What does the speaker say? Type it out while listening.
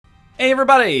Hey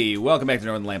everybody, welcome back to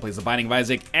Northernland Plays The Binding of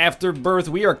Isaac Afterbirth.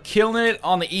 We are killing it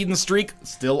on the Eden streak,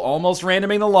 still almost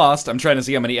randoming the Lost. I'm trying to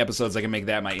see how many episodes I can make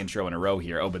that my intro in a row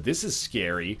here. Oh, but this is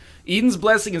scary. Eden's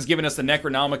Blessing has given us the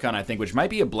Necronomicon, I think, which might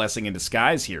be a blessing in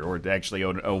disguise here, or actually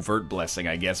an overt blessing,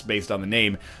 I guess, based on the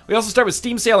name. We also start with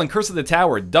Steam Sale and Curse of the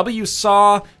Tower,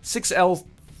 WSAW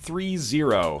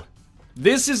 6L30.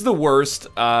 This is the worst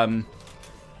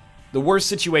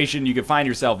situation you could find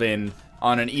yourself in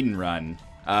on an Eden run.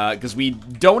 Because we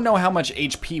don't know how much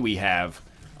HP we have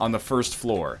on the first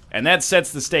floor. And that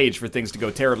sets the stage for things to go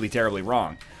terribly, terribly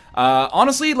wrong.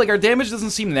 Honestly, like, our damage doesn't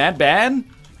seem that bad.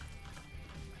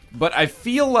 But I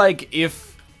feel like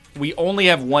if we only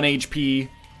have 1 HP,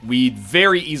 we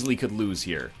very easily could lose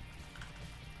here.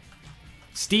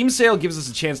 Steam Sale gives us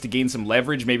a chance to gain some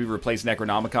leverage, maybe replace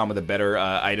Necronomicon with a better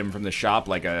item from the shop,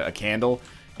 like a candle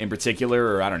in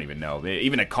particular, or I don't even know.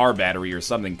 Even a car battery or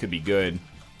something could be good.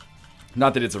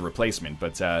 Not that it's a replacement,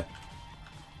 but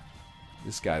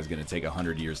this guy's gonna take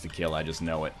 100 years to kill, I just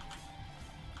know it.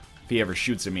 If he ever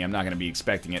shoots at me, I'm not gonna be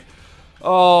expecting it.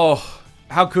 Oh,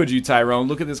 how could you, Tyrone?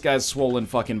 Look at this guy's swollen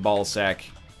fucking ball sack.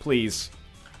 Please,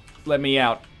 let me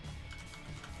out.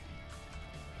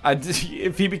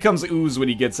 If he becomes ooze when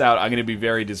he gets out, I'm gonna be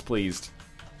very displeased.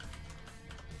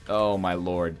 Oh my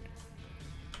lord.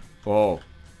 Oh.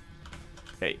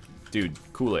 Hey, dude,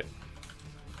 cool it.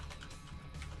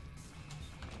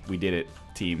 We did it,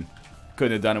 team.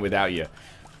 Couldn't have done it without you.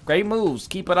 Great moves.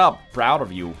 Keep it up. Proud of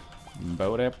you.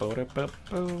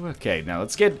 Okay, now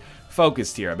let's get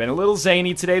focused here. I've been a little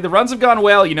zany today. The runs have gone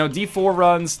well. You know, D4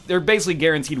 runs, they're basically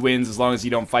guaranteed wins as long as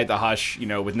you don't fight the Hush, you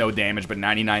know, with no damage, but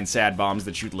 99 sad bombs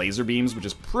that shoot laser beams, which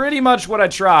is pretty much what I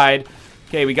tried.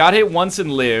 Okay, we got hit once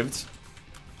and lived.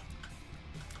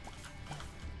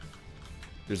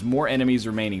 There's more enemies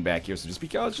remaining back here, so just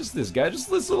because it's just this guy,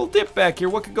 just this little dip back here,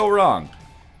 what could go wrong?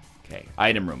 Okay,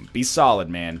 item room. Be solid,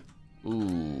 man.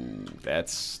 Ooh,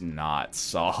 that's not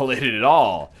solid at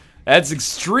all. That's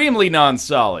extremely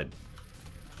non-solid.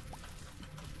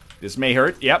 This may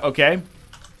hurt. Yep, okay.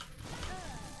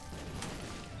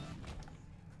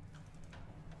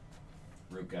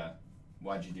 Ruka,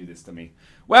 why'd you do this to me?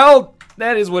 Well,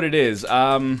 that is what it is.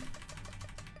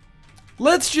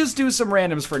 Let's just do some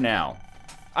randoms for now.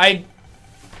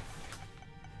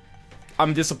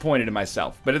 I'm disappointed in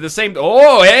myself, but at the same...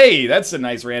 Oh, hey, that's a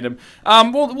nice random.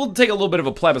 We'll take a little bit of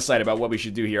a plebiscite about what we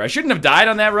should do here. I shouldn't have died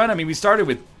on that run. I mean, we started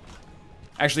with...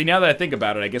 Actually, now that I think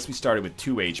about it, I guess we started with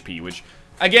 2 HP, which,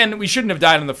 again, we shouldn't have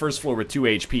died on the first floor with 2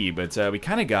 HP, but we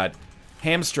kind of got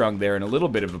hamstrung there in a little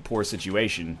bit of a poor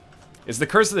situation. It's the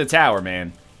Curse of the Tower,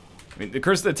 man. I mean, the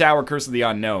Curse of the Tower, Curse of the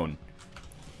Unknown.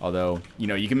 Although, you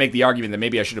know, you can make the argument that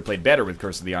maybe I should have played better with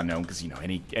Curse of the Unknown, because, you know,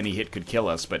 any hit could kill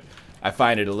us, but... I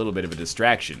find it a little bit of a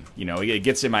distraction. You know, it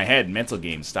gets in my head, mental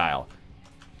game style.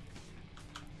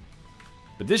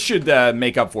 But this should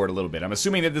make up for it a little bit. I'm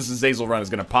assuming that this Azazel run is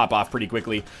going to pop off pretty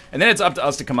quickly. And then it's up to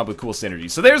us to come up with cool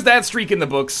synergies. So there's that streak in the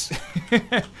books.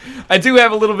 I do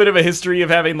have a little bit of a history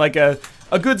of having, like, a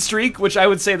good streak, which I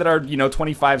would say that our, you know,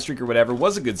 25 streak or whatever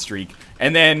was a good streak.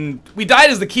 And then we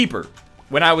died as the keeper.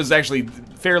 When I was actually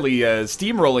fairly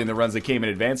steamrolling the runs that came in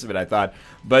advance of it, I thought.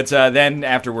 But then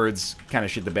afterwards, kind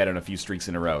of shit the bed on a few streaks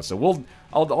in a row. So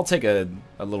I'll take a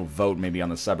little vote maybe on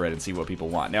the subreddit and see what people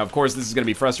want. Now, of course, this is going to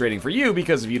be frustrating for you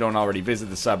because if you don't already visit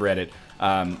the subreddit,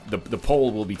 the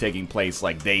poll will be taking place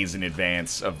like days in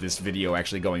advance of this video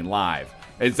actually going live.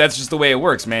 That's just the way it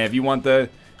works, man. If you want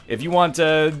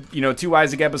you know, 2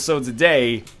 Isaac episodes a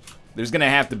day, there's going to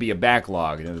have to be a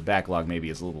backlog. You know, the backlog maybe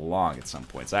is a little long at some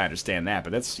points. I understand that,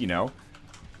 but that's, you know,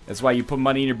 that's why you put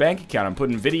money in your bank account. I'm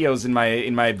putting videos in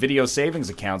my video savings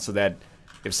account so that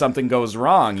if something goes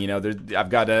wrong, you know, I've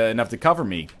got enough to cover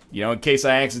me. You know, in case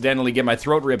I accidentally get my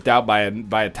throat ripped out by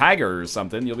a tiger or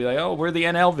something, you'll be like, oh, where are the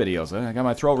NL videos? I got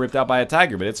my throat ripped out by a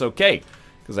tiger, but it's okay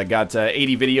because I got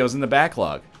 80 videos in the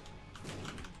backlog.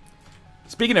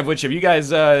 Speaking of which, have you guys,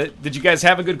 did you guys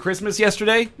have a good Christmas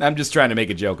yesterday? I'm just trying to make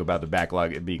a joke about the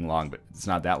backlog being long, but it's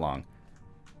not that long.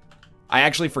 I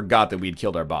actually forgot that we'd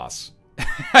killed our boss.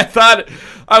 I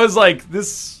was like,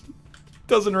 this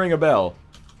doesn't ring a bell.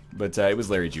 But it was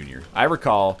Larry Jr. I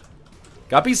recall.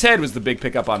 Guppy's head was the big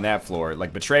pickup on that floor.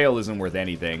 Like, betrayal isn't worth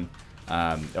anything.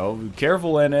 Oh,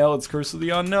 careful, NL, it's Curse of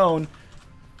the Unknown.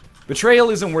 Betrayal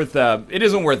isn't worth, it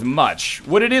isn't worth much.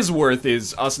 What it is worth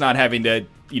is us not having to,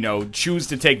 you know, choose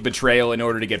to take betrayal in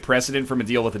order to get precedent from a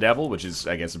deal with the devil, which is,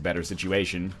 I guess, a better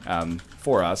situation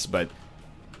for us, but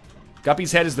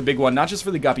Guppy's head is the big one, not just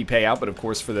for the Guppy payout, but of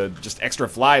course for the just extra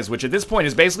flies, which at this point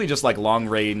is basically just like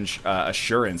long-range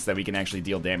assurance that we can actually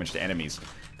deal damage to enemies.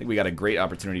 I think we got a great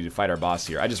opportunity to fight our boss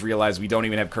here. I just realized we don't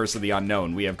even have Curse of the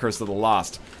Unknown. We have Curse of the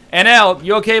Lost. NL,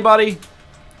 you okay, buddy?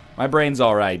 My brain's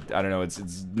alright. I don't know,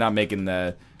 it's not making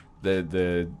the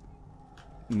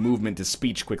movement to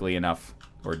speech quickly enough.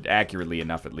 Or accurately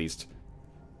enough, at least.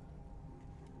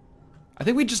 I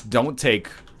think we just don't take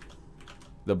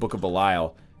the Book of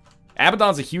Belial.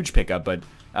 Abaddon's a huge pickup, but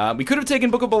we could have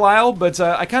taken Book of Belial, but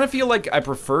I kind of feel like I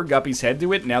prefer Guppy's head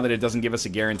to it now that it doesn't give us a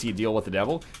guaranteed deal with the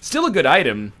devil. Still a good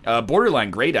item, borderline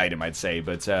great item, I'd say,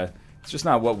 but it's just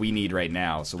not what we need right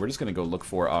now. So we're just going to go look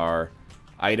for our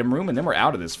item room, and then we're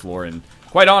out of this floor, and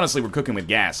quite honestly, we're cooking with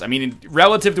gas. I mean,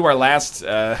 relative to our last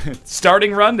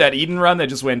starting run, that Eden run that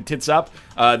just went tits up,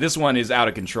 this one is out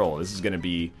of control. This is going to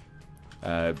be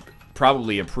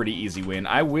probably a pretty easy win.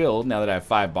 I will, now that I have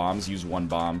 5 bombs, use 1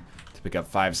 bomb to pick up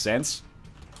 5 cents.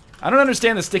 I don't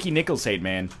understand the sticky nickels hate,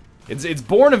 man. It's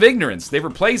born of ignorance. They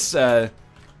replace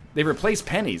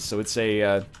pennies, so it's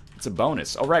a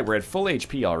bonus. All right, we're at full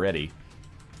HP already.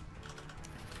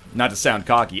 Not to sound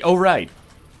cocky. Oh right,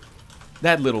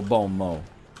 that little Bon Mo.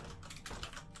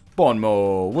 Bon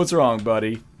Mo, what's wrong,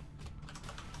 buddy?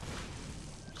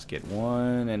 Just get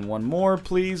 1 and 1 more,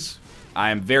 please.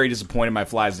 I am very disappointed my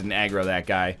flies didn't aggro that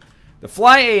guy. The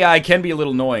fly AI can be a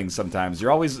little annoying sometimes.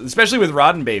 You're always, especially with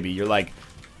Rodden Baby, you're like,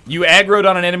 you aggroed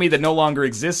on an enemy that no longer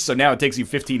exists, so now it takes you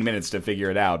 15 minutes to figure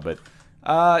it out. But,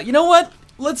 you know what?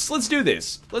 Let's do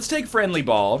this. Let's take Friendly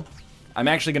Ball. I'm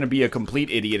actually going to be a complete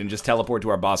idiot and just teleport to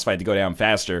our boss fight to go down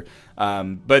faster.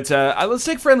 Let's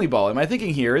take Friendly Ball. And my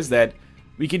thinking here is that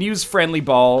we can use Friendly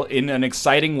Ball in an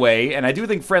exciting way, and I do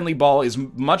think Friendly Ball is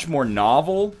much more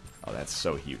novel. Oh, that's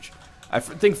so huge. I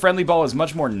think Friendly Ball is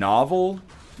much more novel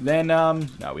than,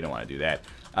 no, we don't want to do that.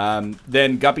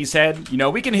 Then Guppy's head. You know,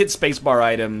 we can hit spacebar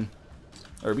item,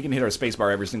 or we can hit our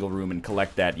spacebar every single room and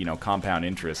collect that, you know, compound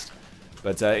interest.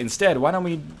 But instead, why don't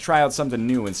we try out something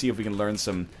new and see if we can learn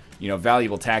some, you know,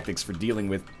 valuable tactics for dealing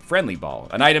with Friendly Ball.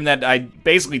 An item that I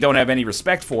basically don't have any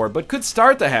respect for, but could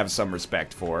start to have some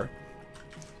respect for.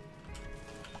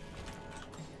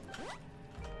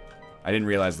 I didn't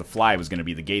realize the fly was going to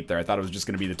be the gate there. I thought it was just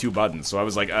going to be the 2 buttons. So I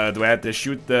was like, do I have to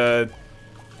shoot the...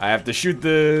 I have to shoot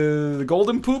the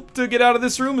golden poop to get out of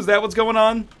this room? Is that what's going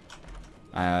on?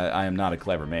 I am not a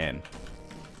clever man.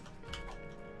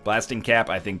 Blasting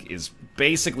Cap, I think, is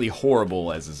basically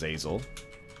horrible as a Zazel.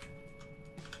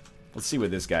 Let's see what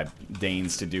this guy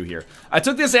deigns to do here. I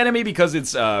took this enemy because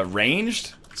it's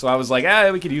ranged. So I was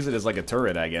like, we could use it as like a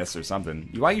turret, I guess, or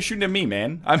something. Why are you shooting at me,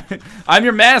 man? I'm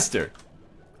your master.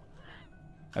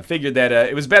 I figured that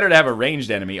it was better to have a ranged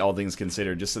enemy, all things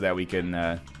considered, just so that we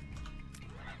can,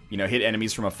 you know, hit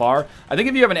enemies from afar. I think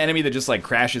if you have an enemy that just, like,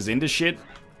 crashes into shit,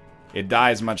 it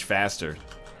dies much faster.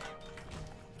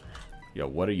 Yo,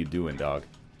 what are you doing, dog?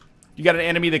 You got an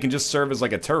enemy that can just serve as,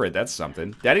 like, a turret. That's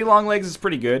something. Daddy Longlegs is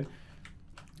pretty good.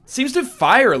 Seems to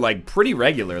fire, like, pretty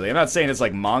regularly. I'm not saying it's,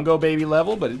 like, Mongo Baby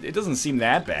level, but it doesn't seem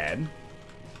that bad.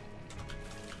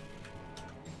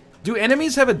 Do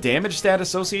enemies have a damage stat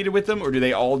associated with them, or do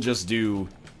they all just do,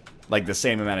 like, the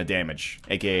same amount of damage?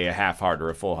 AKA a half heart or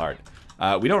a full heart.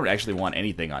 We don't actually want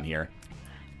anything on here.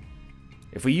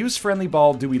 If we use Friendly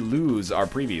Ball, do we lose our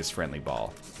previous Friendly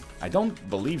Ball? I don't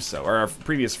believe so. Or our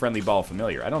previous Friendly Ball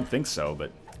familiar. I don't think so,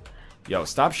 but... Yo,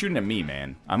 stop shooting at me,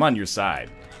 man. I'm on your side.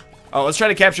 Oh, let's try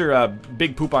to capture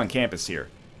Big Poop on Campus here.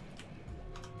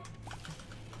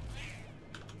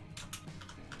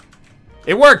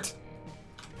 It worked!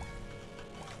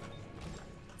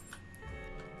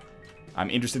 I'm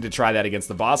interested to try that against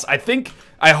the boss.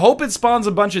 I hope it spawns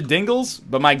a bunch of dingles,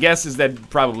 but my guess is that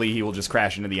probably he will just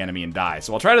crash into the enemy and die.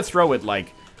 So I'll try to throw it,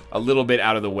 like, a little bit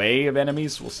out of the way of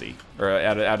enemies. We'll see. Or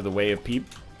out of the way of Peep.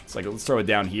 It's like, let's throw it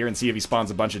down here and see if he spawns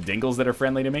a bunch of dingles that are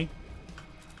friendly to me.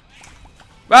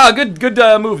 Wow, good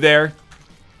move there.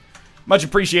 Much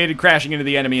appreciated, crashing into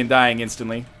the enemy and dying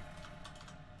instantly.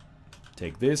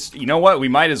 Take this. You know what? We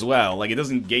might as well. Like, it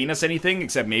doesn't gain us anything,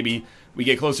 except maybe we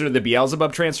get closer to the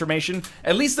Beelzebub transformation.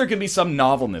 At least there can be some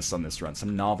novelness on this run,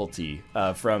 some novelty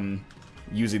from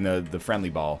using the Friendly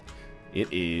Ball.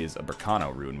 It is a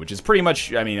Berkano rune, which is pretty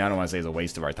much, I mean, I don't want to say it's a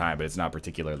waste of our time, but it's not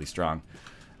particularly strong.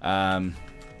 But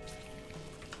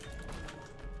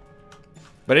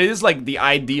it is, like, the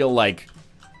ideal, like,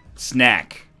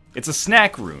 snack. It's a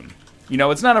snack rune. You know,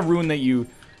 it's not a rune that you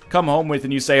come home with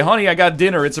and you say, honey, I got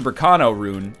dinner, it's a Berkano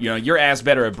rune. You know, your ass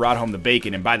better have brought home the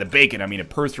bacon, and by the bacon, I mean a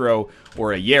Perthro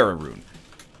or a Yara rune.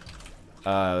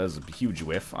 That was a huge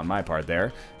whiff on my part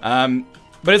there.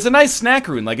 But it's a nice snack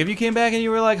rune. Like, if you came back and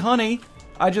you were like, honey,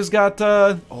 I just got,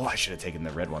 oh, I should have taken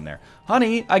the red one there.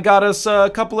 Honey, I got us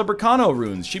a couple of Bracano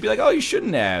runes. She'd be like, oh, you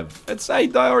shouldn't have. I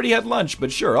already had lunch,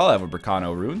 but sure, I'll have a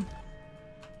Bracano rune.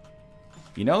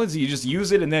 You know, you just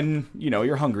use it and then, you know,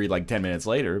 you're hungry like 10 minutes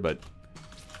later, but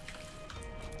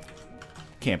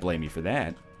can't blame me for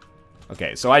that.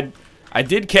 Okay, so I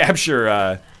did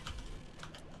capture,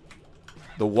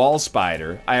 the wall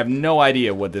spider. I have no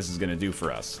idea what this is going to do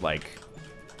for us. Like,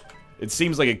 it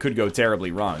seems like it could go terribly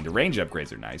wrong. The range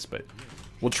upgrades are nice, but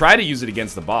we'll try to use it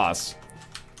against the boss.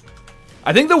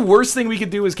 I think the worst thing we could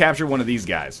do is capture one of these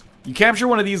guys. You capture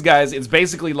one of these guys, it's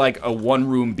basically like a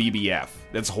one-room BBF.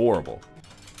 That's horrible.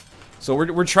 So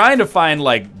we're trying to find,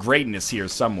 like, greatness here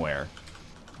somewhere.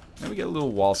 And we get a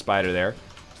little wall spider there.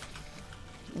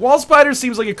 Wall spider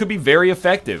seems like it could be very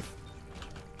effective.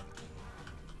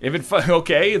 If it...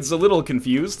 Okay, it's a little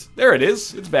confused. There it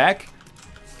is. It's back.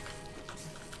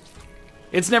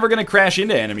 It's never going to crash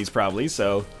into enemies, probably,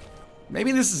 so...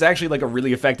 Maybe this is actually, like, a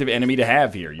really effective enemy to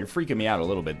have here. You're freaking me out a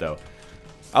little bit, though.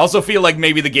 I also feel like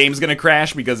maybe the game's going to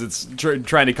crash because it's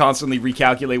trying to constantly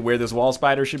recalculate where this wall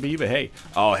spider should be, but hey.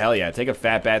 Oh, hell yeah. Take a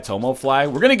Fat Bat Tomo Fly.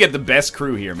 We're going to get the best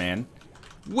crew here, man.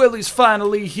 Well, he's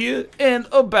finally here, and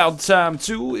about time,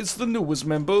 too. It's the newest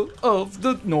member of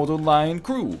the Northern Lion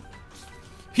crew.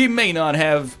 He may not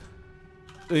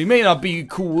be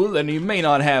cool, and he may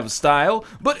not have style,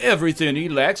 but everything he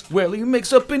lacks, well, he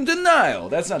makes up in denial.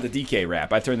 That's not the DK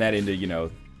rap. I turned that into, you know,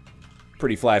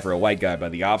 pretty fly for a white guy by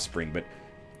The Offspring, but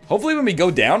hopefully when we go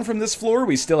down from this floor,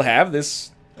 we still have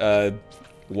this,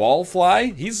 wall fly.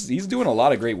 He's doing a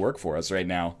lot of great work for us right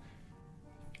now.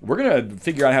 We're gonna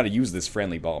figure out how to use this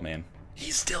friendly ball, man.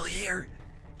 He's still here.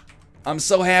 I'm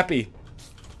so happy.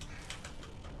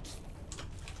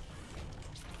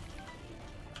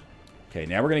 Okay,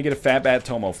 now we're gonna get a Fat Bat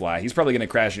Tomo Fly. He's probably gonna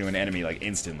crash into an enemy, like,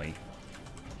 instantly.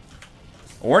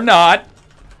 Or not.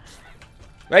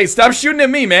 Hey, stop shooting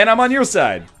at me, man. I'm on your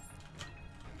side.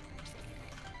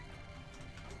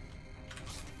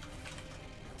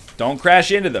 Don't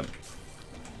crash into them.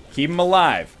 Keep them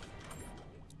alive.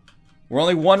 We're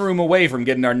only one room away from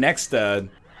getting our next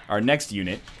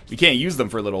unit. We can't use them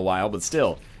for a little while, but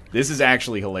still. This is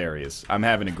actually hilarious. I'm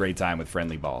having a great time with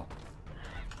Friendly Ball.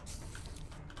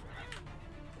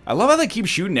 I love how they keep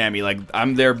shooting at me like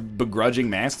I'm their begrudging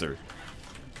master.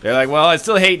 They're like, well, I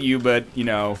still hate you, but, you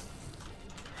know,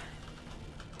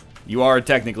 you are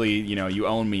technically, you know, you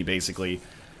own me, basically.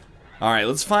 Alright,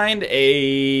 let's find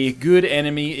a good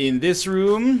enemy in this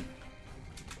room.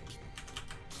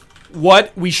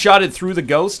 What? We shot it through the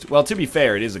ghost? Well, to be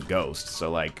fair, it is a ghost, so,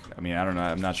 like, I mean, I don't know,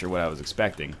 I'm not sure what I was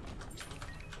expecting.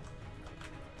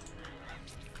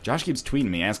 Josh keeps tweeting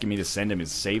me, asking me to send him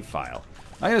his save file.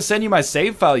 I'm gonna send you my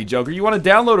save file, you joker. You want to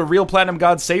download a real Platinum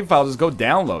God save file, just go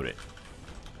download it.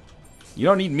 You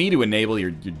don't need me to enable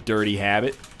your dirty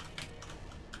habit.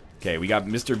 Okay, we got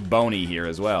Mr. Boney here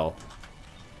as well.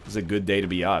 This is a good day to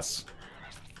be us.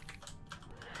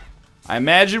 I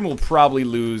imagine we'll probably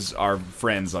lose our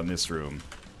friends on this room.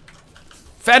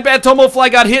 Fat Bat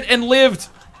Tomofly got hit and lived!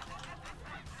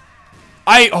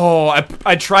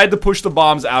 I tried to push the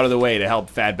bombs out of the way to help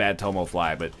Fat Bat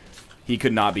Tomofly, but he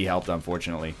could not be helped,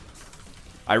 unfortunately.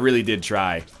 I really did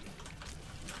try.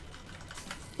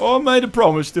 Oh, I made a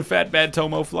promise to Fat Bat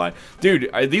Tomofly. Dude,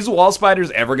 are these wall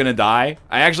spiders ever gonna die?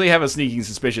 I actually have a sneaking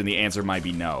suspicion the answer might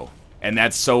be no. And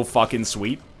that's so fucking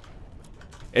sweet.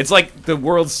 It's like the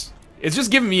world's... It's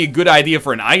just giving me a good idea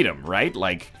for an item, right?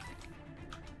 Like,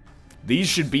 these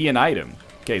should be an item.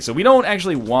 Okay, so we don't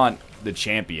actually want the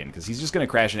champion, because he's just going to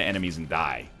crash into enemies and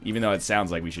die, even though it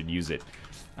sounds like we should use it.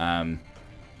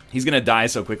 He's going to die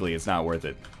so quickly, it's not worth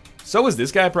it. So is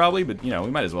this guy, probably, but, you know,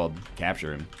 we might as well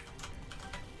capture him.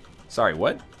 Sorry,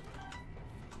 what?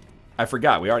 I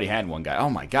forgot, we already had one guy. Oh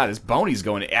my god, this Boney's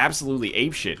going absolutely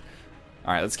apeshit.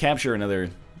 Alright, let's capture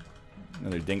another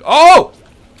ding. Oh!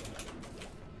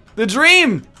 The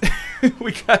dream!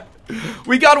 we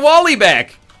got Wally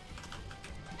back!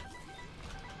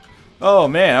 Oh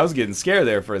man, I was getting scared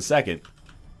there for a second.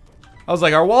 I was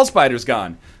like, our wall spider's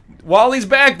gone. Wally's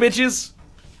back, bitches!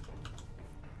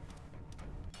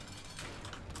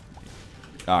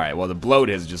 Alright, well the bloat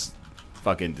has just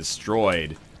fucking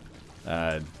destroyed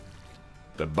the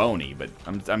Boney, but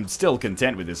I'm still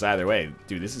content with this either way.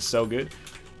 Dude, this is so good.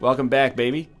 Welcome back,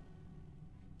 baby.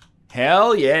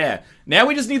 Hell yeah. Now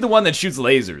we just need the one that shoots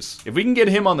lasers. If we can get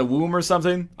him on the womb or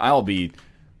something, I'll be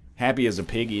happy as a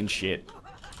pig in shit.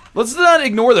 Let's not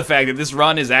ignore the fact that this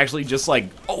run is actually just like,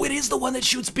 oh, it is the one that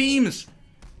shoots beams.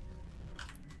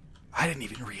 I didn't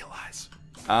even realize.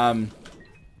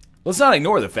 Let's not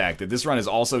ignore the fact that this run is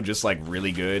also just like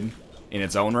really good in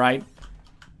its own right.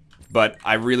 But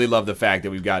I really love the fact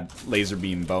that we've got Laser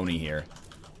Beam Boney here.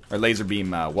 Or Laser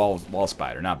Beam Wall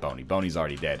Spider, not Boney. Boney's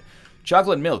already dead.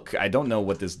 Chocolate Milk. I don't know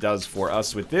what this does for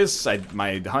us with this.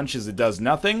 My hunch is it does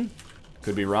nothing.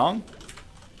 Could be wrong.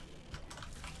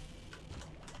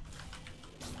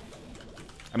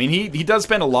 I mean, he does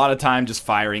spend a lot of time just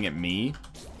firing at me.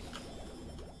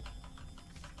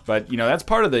 But, you know, that's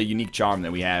part of the unique charm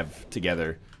that we have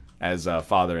together as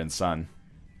father and son.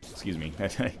 Excuse me.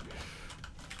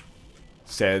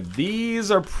 Said these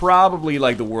are probably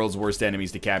like the world's worst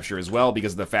enemies to capture as well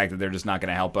because of the fact that they're just not going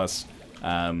to help us.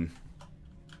 They're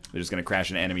just going to crash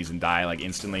into enemies and die like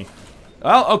instantly.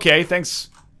 Well, okay, thanks.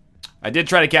 I did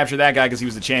try to capture that guy because he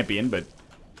was the champion, but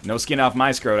no skin off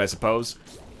my scrot, I suppose.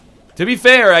 To be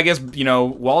fair, I guess, you know,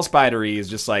 Wall Spidery is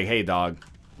just like, hey, dog,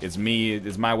 it's me,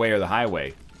 it's my way or the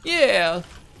highway. Yeah.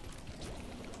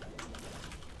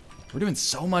 We're doing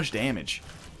so much damage.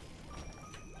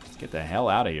 Let's get the hell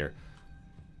out of here.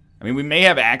 I mean, we may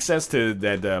have access to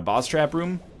that boss trap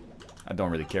room. I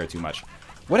don't really care too much.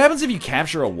 What happens if you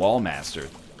capture a wall master?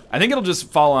 I think it'll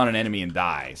just fall on an enemy and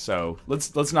die. So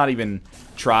let's not even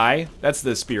try. That's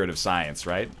the spirit of science,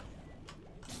 right?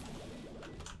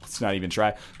 Let's not even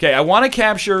try. Okay, I want to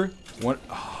capture one.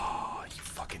 Oh, you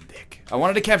fucking dick! I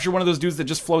wanted to capture one of those dudes that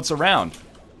just floats around.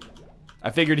 I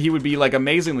figured he would be like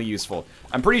amazingly useful.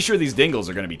 I'm pretty sure these dingles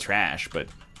are gonna be trash, but.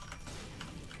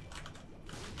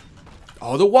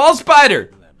 Oh, the wall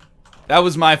spider! That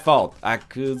was my fault. I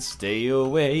could stay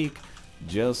awake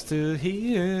just to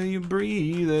hear you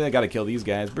breathe. I gotta kill these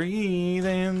guys. Breathe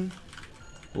in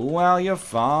while you're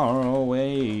far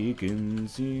awake and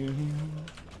see.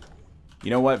 You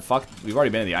know what? Fuck. We've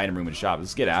already been in the item room and shop.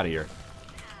 Let's get out of here.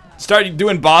 Start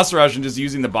doing boss rush and just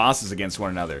using the bosses against one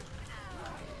another.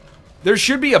 There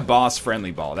should be a boss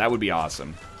friendly ball. That would be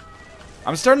awesome.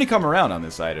 I'm starting to come around on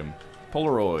this item.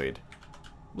 Polaroid.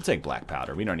 We'll take black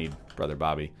powder. We don't need Brother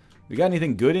Bobby. We got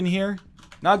anything good in here?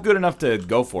 Not good enough to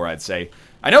go for, I'd say.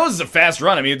 I know this is a fast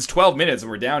run. I mean, it's 12 minutes and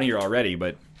we're down here already,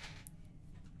 but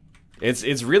it's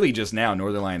really just now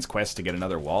Northernlion's quest to get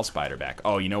another wall spider back.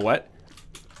 Oh, you know what?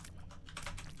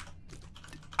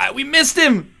 We missed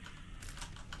him!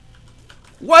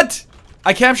 What?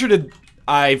 I captured a...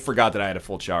 I forgot that I had a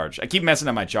full charge. I keep messing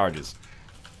up my charges.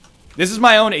 This is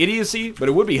my own idiocy, but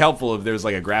it would be helpful if there's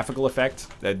like a graphical effect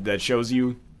that shows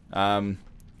you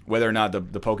whether or not the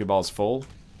Pokeball's full.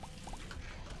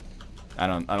 I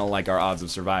don't like our odds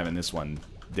of surviving this one,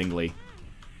 Dingley.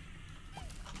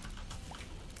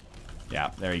 Yeah,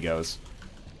 there he goes.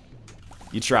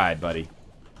 You tried, buddy.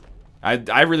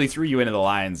 I really threw you into the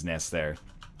lion's nest there.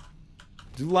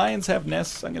 Do lions have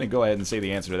nests? I'm gonna go ahead and say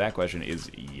the answer to that question is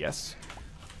yes.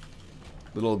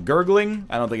 Little gurgling.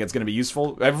 I don't think it's going to be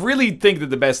useful. I really think that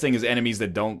the best thing is enemies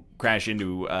that don't crash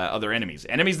into other enemies.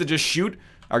 Enemies that just shoot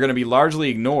are going to be largely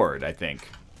ignored, I think.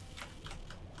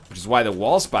 Which is why the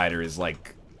wall spider is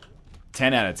like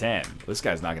 10 out of 10. This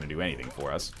guy's not going to do anything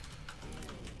for us.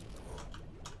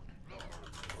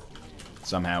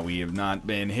 Somehow we have not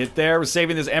been hit there. We're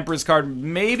saving this Empress card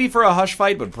maybe for a hush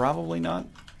fight, but probably not.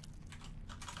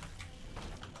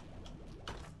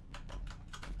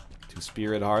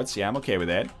 Spirit Hearts. Yeah, I'm okay with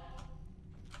that.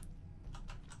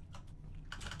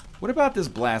 What about this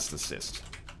Blast Assist?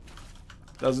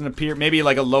 Doesn't appear... Maybe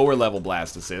like a lower level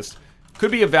Blast Assist.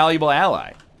 Could be a valuable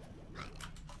ally.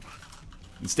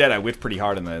 Instead, I whiffed pretty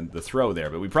hard on the throw there,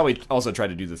 but we probably also tried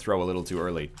to do the throw a little too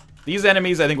early. These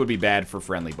enemies, I think, would be bad for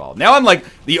Friendly Ball. Now I'm like,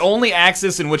 the only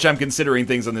axis in which I'm considering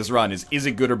things on this run is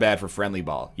it good or bad for Friendly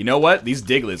Ball? You know what? These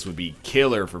Diglets would be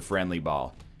killer for Friendly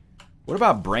Ball. What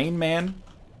about Brain Man?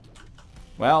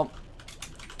 Well,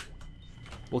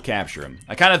 we'll capture him.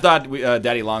 I kind of thought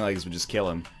Daddy Longlegs would just kill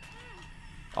him.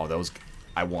 Oh, those...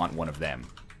 I want one of them.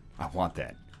 I want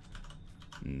that.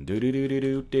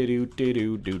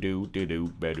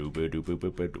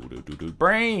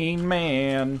 Brain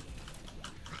Man,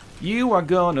 you are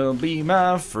gonna be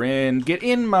my friend. Get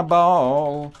in my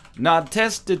ball. Not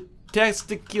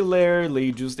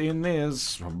testicularly, just in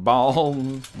this ball.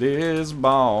 This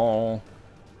ball.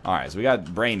 Alright, so we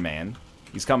got Brain Man.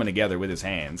 He's coming together with his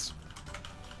hands.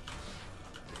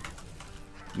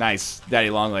 Nice. Daddy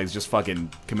Longlegs just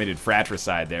fucking committed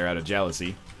fratricide there out of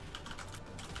jealousy.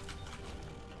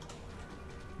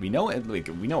 We know it, like,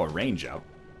 we know a range up.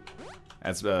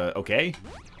 That's okay.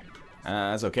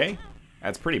 That's okay.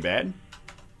 That's pretty bad.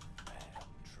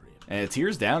 And a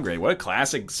Tears downgrade. What a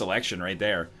classic selection right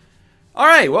there.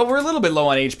 Alright, well, we're a little bit low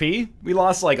on HP. We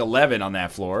lost like 11 on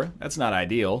that floor. That's not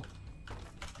ideal.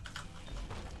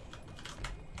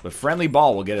 But Friendly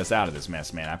Ball will get us out of this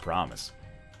mess, man. I promise.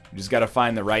 We just gotta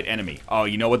find the right enemy. Oh,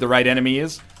 you know what the right enemy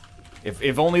is?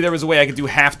 If only there was a way I could do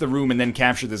half the room and then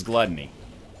capture this gluttony.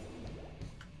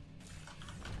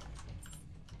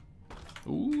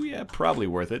 Ooh, yeah, probably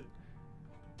worth it.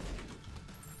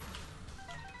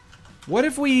 What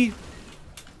if we...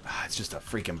 it's just a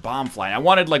freaking bomb flying. I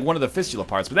wanted, like, one of the fistula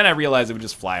parts, but then I realized it would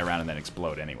just fly around and then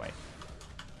explode anyway.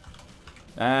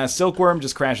 Silkworm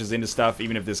just crashes into stuff,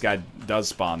 even if this guy does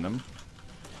spawn them.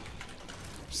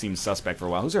 Seems suspect for a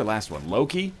while. Who's our last one?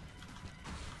 Loki?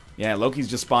 Yeah, Loki's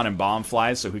just spawning bomb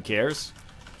flies, so who cares?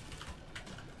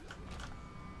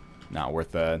 Not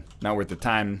worth the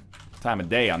time of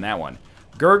day on that one.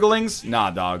 Gurglings?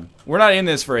 Nah, dog. We're not in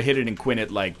this for a hit it and quit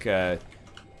it like,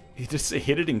 you just say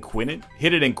hit it and quit it?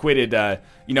 Hit it and quit it,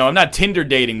 you know, I'm not Tinder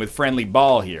dating with Friendly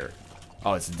Ball here.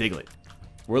 Oh, it's Diglett.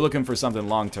 We're looking for something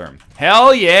long-term.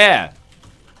 Hell yeah!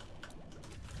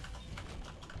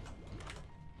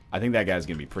 I think that guy's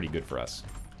gonna be pretty good for us.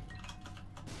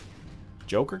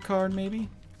 Joker card, maybe?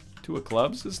 Two of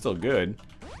clubs? It's still good.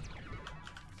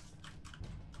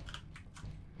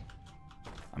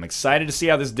 I'm excited to see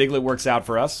how this Diglett works out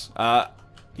for us.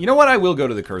 You know what? I will go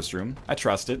to the cursed room. I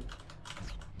trust it.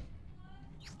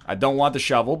 I don't want the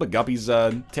shovel, but Guppy's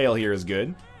tail here is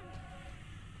good.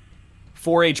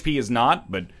 4 HP is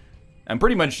not, but I'm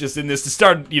pretty much just in this to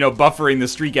start, you know, buffering the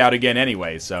streak out again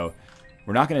anyway, so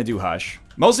we're not going to do Hush.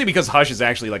 Mostly because Hush is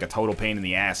actually like a total pain in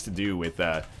the ass to do with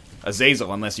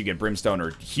Azazel, unless you get Brimstone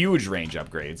or huge range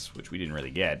upgrades, which we didn't really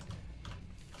get.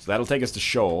 So that'll take us to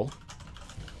Shoal.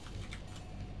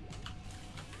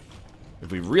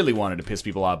 If we really wanted to piss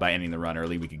people off by ending the run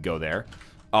early, we could go there.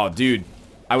 Oh, dude.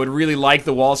 I would really like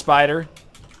the Wall Spider.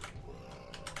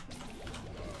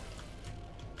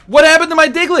 What happened to my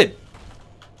Diglett?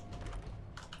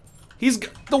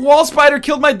 The Wall Spider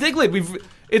killed my Diglett.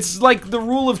 It's like the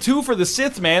rule of 2 for the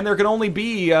Sith, man. There can only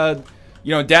be, you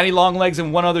know, Daddy Longlegs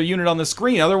and one other unit on the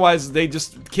screen. Otherwise, they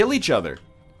just kill each other.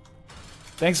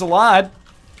 Thanks a lot.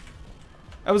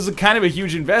 That was kind of a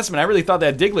huge investment. I really thought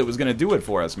that Diglett was going to do it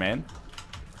for us, man.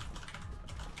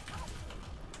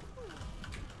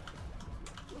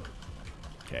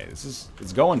 Okay,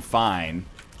 it's going fine.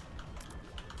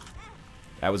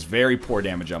 That was very poor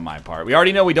damage on my part. We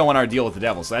already know we don't want our deal with the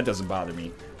devil, so that doesn't bother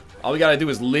me. All we gotta do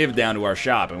is live down to our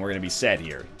shop, and we're gonna be set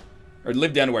here. Or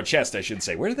live down to our chest, I should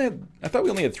say. Where did that... I thought we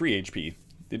only had 3 HP.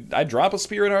 Did I drop a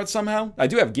Spirit Heart somehow? I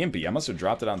do have Gimpy. I must have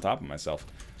dropped it on top of myself.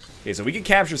 Okay, so we can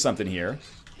capture something here.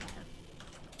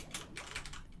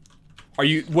 Are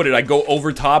you... What, did I go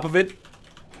over top of it?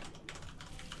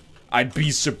 I'd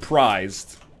be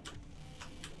surprised.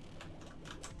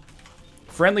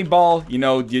 Friendly Ball, you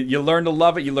know, you learn to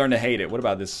love it, you learn to hate it. What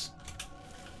about this?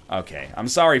 Okay, I'm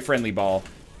sorry, Friendly Ball.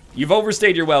 You've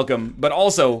overstayed your welcome, but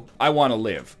also, I want to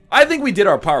live. I think we did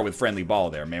our part with Friendly Ball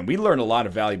there, man. We learned a lot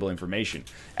of valuable information.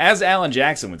 As Alan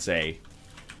Jackson would say,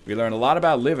 we learned a lot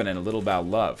about living and a little about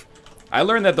love. I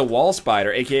learned that the Wall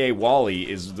Spider, aka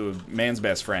Wally, is the man's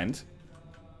best friend.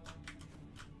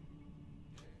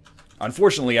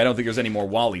 Unfortunately, I don't think there's any more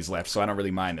Wallies left, so I don't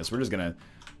really mind this. We're just gonna,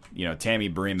 you know, Tammy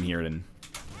Brim here and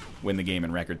win the game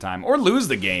in record time. Or lose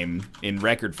the game in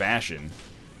record fashion.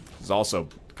 This is also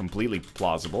completely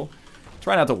plausible.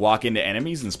 Try not to walk into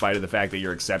enemies in spite of the fact that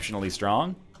you're exceptionally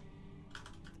strong.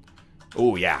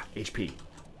 Oh, yeah. HP.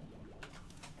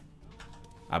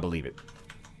 I believe it.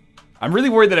 I'm really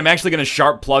worried that I'm actually going to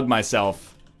sharp plug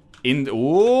myself in...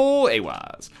 Ooh,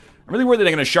 AWAS. I'm really worried that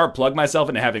I'm going to sharp plug myself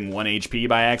into having 1 HP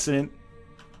by accident.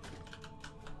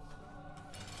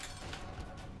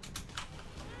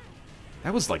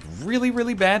 That was, like, really,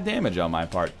 really bad damage on my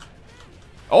part.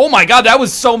 Oh my god, that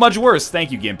was so much worse.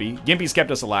 Thank you, Gimpy. Gimpy's kept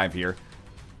us alive here.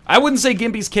 I wouldn't say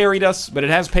Gimpy's carried us, but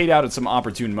it has paid out at some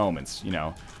opportune moments, you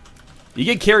know. You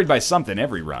get carried by something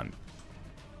every run.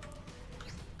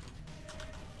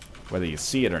 Whether you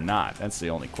see it or not, that's the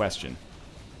only question.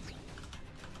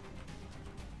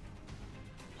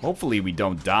 Hopefully we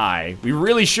don't die. We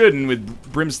really shouldn't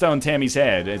with Brimstone Tammy's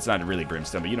head. It's not really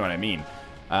Brimstone, but you know what I mean.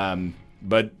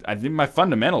 But I think my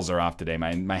fundamentals are off today.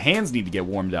 My hands need to get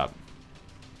warmed up.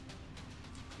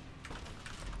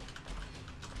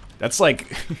 That's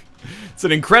like... it's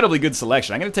an incredibly good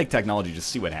selection. I'm going to take technology just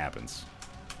to see what happens.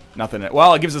 Nothing...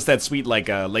 Well, it gives us that sweet, like,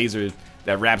 laser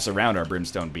that wraps around our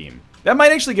Brimstone Beam. That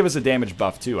might actually give us a damage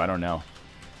buff, too. I don't know.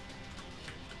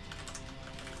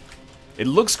 It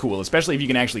looks cool, especially if you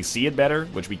can actually see it better,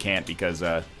 which we can't because,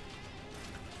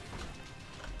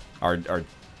 our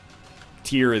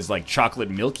tier is like chocolate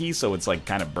milky, so it's like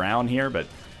kind of brown here, but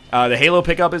the Halo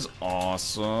pickup is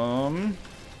awesome.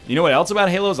 You know what else about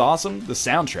Halo is awesome? The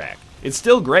soundtrack. It's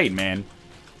still great, man.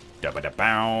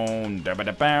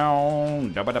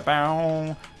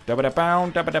 You know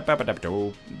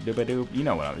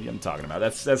what I'm talking about.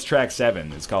 That's track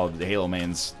 7. It's called The Halo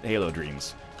Man's Halo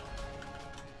Dreams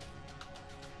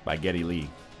by Geddy Lee.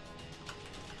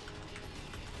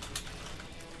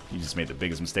 You just made the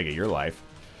biggest mistake of your life.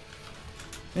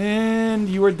 And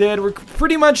you are dead. We're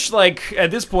pretty much, like,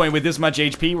 at this point, with this much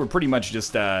HP, we're pretty much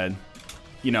just,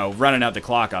 you know, running out the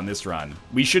clock on this run.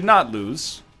 We should not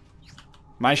lose.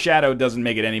 My shadow doesn't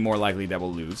make it any more likely that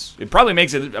we'll lose. It probably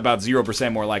makes it about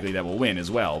 0% more likely that we'll win as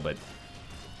well, but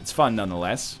it's fun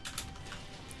nonetheless.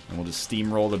 And we'll just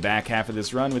steamroll the back half of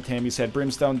this run with Tammy's Head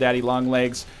Brimstone, Daddy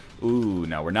Longlegs. Ooh,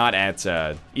 no, we're not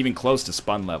at even close to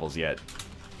spun levels yet.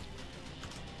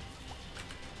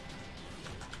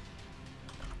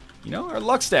 You know, our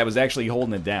luck stat was actually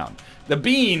holding it down. The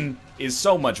bean is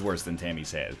so much worse than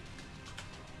Tammy's Head.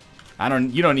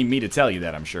 You don't need me to tell you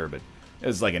that, I'm sure, but it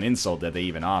was like an insult that they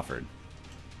even offered.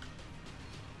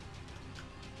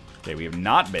 Okay, we have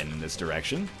not been in this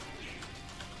direction,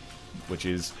 which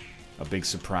is a big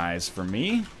surprise for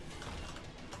me.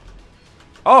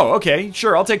 Oh, okay,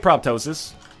 sure, I'll take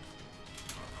Proptosis.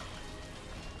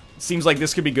 Seems like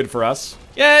this could be good for us.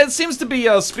 Yeah, it seems to be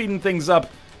speeding things up,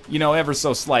 you know, ever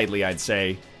so slightly, I'd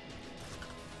say.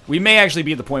 We may actually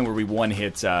be at the point where we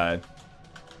one-hit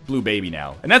Blue Baby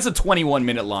now. And that's a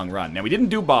 21-minute long run. Now, we didn't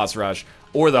do Boss Rush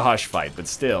or the Hush fight, but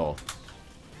still,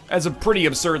 that's a pretty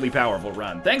absurdly powerful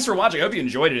run. Thanks for watching. I hope you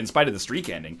enjoyed it in spite of the streak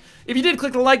ending. If you did,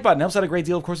 click the like button. It helps out a great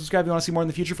deal. Of course, subscribe if you want to see more in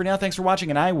the future. For now, thanks for watching,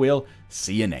 and I will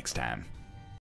see you next time.